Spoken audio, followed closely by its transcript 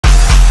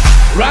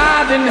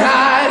Riding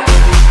high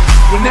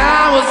when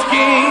I was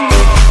king.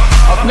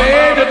 I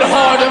played at the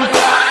hard and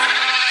fast.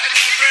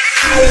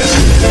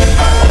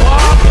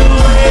 Walk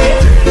away,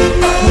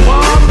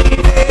 want me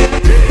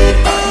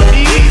there.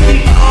 Easy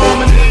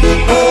on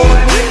me, oh,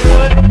 and it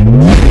would.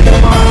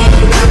 My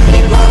feet around me,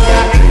 walk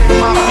out.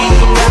 My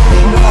feet around me,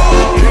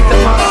 walk.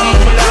 My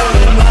feet around me,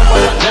 walk.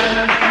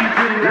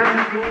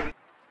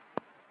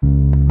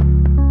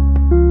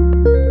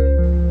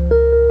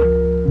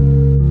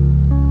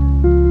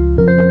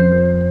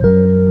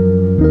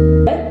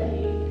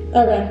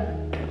 Okay.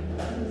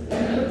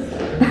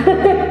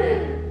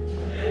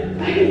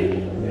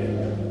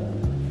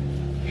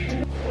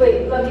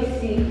 Wait, let me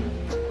see.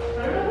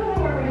 I don't know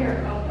where my hair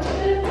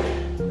is.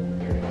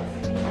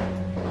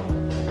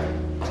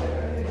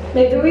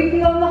 Maybe we can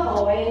go in the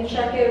hallway and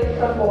check it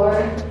before.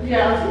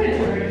 Yeah, let's do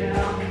it right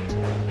now.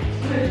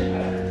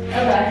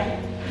 Okay.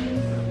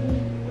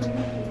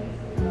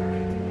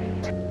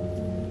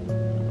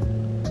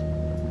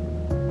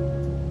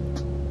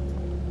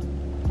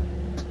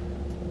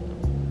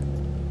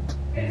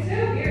 It's so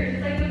weird.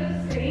 It's like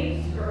with the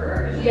same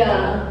skirt. It's just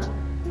Yeah.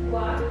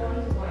 black,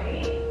 one's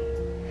white.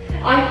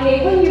 I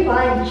hate when you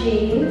buy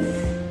jeans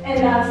and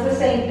that's the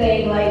same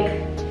thing. Like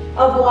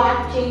a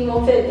black jean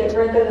will fit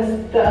different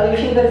than the other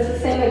jean, but it's the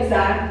same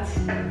exact.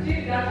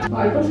 Dude, that's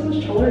why I feel so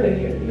much taller than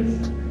you.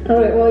 Oh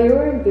wait, well you're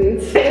wearing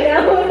boots right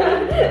now.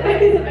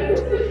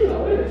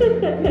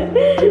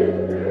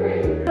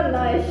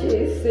 Nice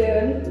shoes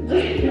soon.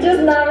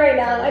 Just not right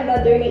now. I'm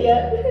not doing it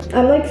yet.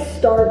 I'm like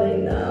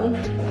starving though.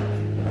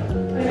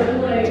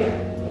 I'm like,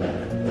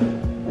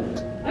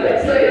 I'm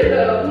excited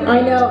though.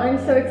 I know, I'm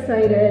so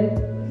excited.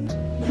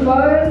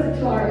 Tomorrow's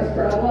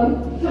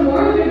problem.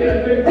 Tomorrow's gonna be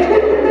a big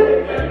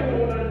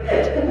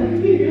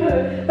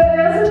good. But I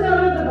also know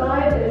what the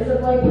vibe is of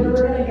like where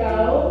we're gonna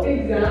go.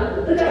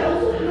 Exactly. Like I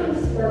also have a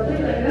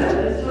sparkling like that.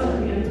 It's telling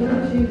me I'm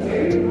not too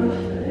very much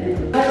today.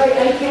 I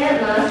can't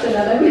last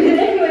another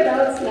minute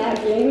without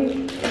snacking.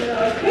 Yeah,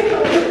 I think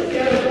I'll just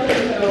get a little,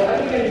 so I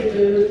think I need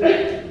food.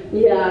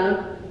 Yeah.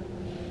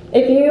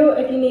 If you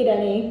need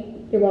any,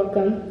 you're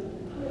welcome.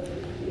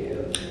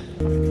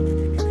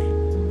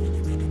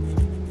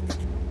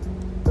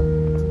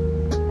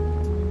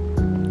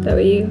 That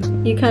way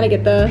you kind of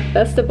get the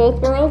best of both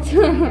worlds.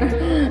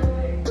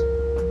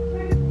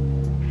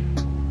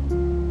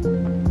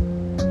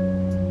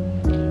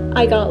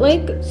 I got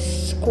like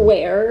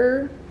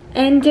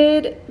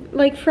square-ended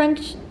like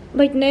French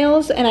like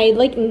nails, and I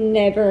like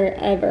never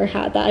ever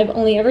had that. I've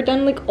only ever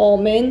done like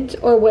almond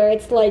or where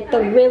it's like the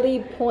really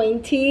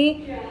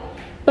pointy. Yeah.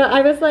 But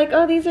I was like,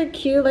 oh, these are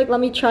cute. Like, let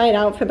me try it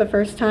out for the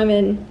first time,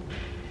 and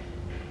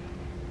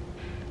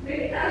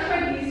Maybe that's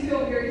why these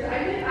feel weird. I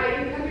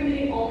have been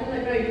getting almond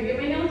like when I do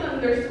get my nails done,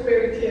 they're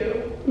square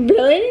too.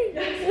 really?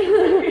 That's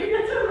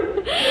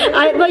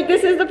I like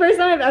this is the first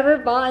time I've ever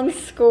bought in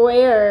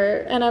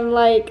square, and I'm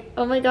like,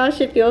 oh my gosh,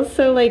 it feels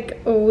so like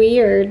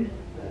weird.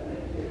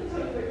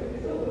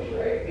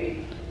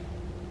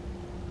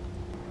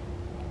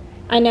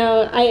 I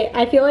know.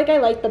 I feel like I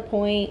like the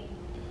point.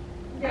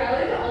 Yeah, I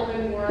like the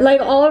almond more.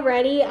 Like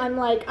already, I'm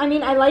like, I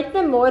mean, I like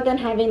them more than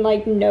having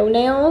like no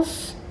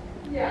nails.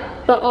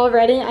 Yeah. But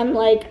already, I'm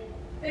like,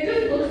 It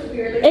just looks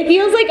weird. it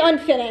feels like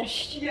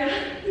unfinished. Yeah.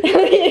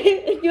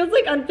 It feels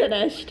like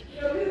unfinished.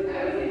 I was like,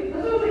 that's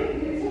what I was like,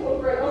 it's so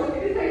over it. I was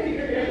like, it is my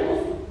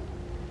fingernails.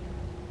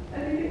 I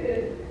think it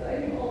is. I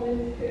think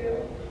almond too.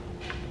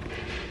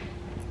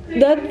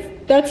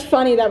 That's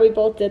funny that we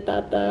both did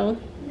that though.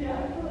 Yeah,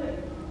 I feel like.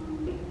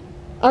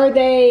 Are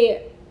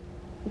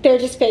they're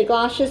just fake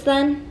lashes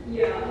then?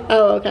 Yeah.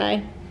 Oh,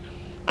 okay.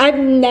 I've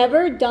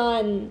never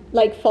done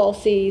like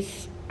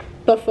falsies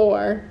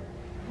before,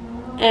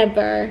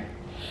 ever.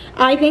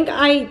 I think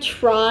I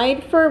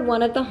tried for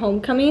one of the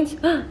homecomings.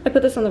 I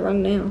put this on the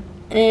wrong nail.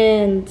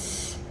 And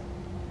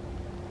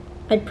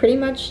I pretty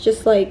much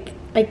just like,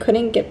 I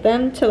couldn't get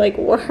them to like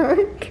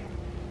work.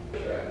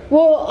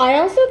 Well, I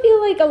also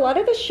feel like a lot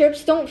of the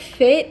strips don't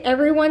fit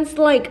everyone's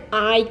like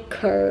eye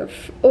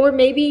curve. Or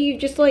maybe you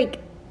just like,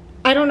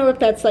 I don't know if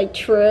that's like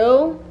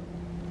true.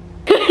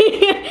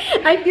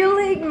 I feel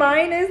like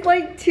mine is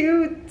like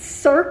too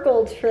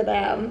circled for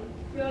them.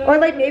 Or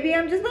like maybe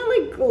I'm just not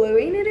like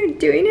gluing it or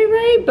doing it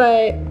right,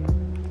 but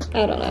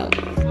I don't know.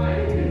 Why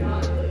are you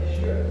not like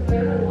strips? I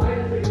don't know why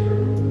it's like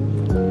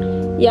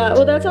strips. Yeah,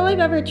 well that's all I've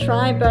ever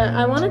tried, but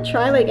I want to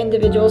try like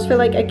individuals for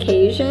like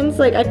occasions.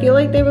 Like I feel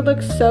like they would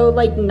look so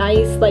like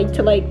nice, like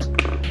to like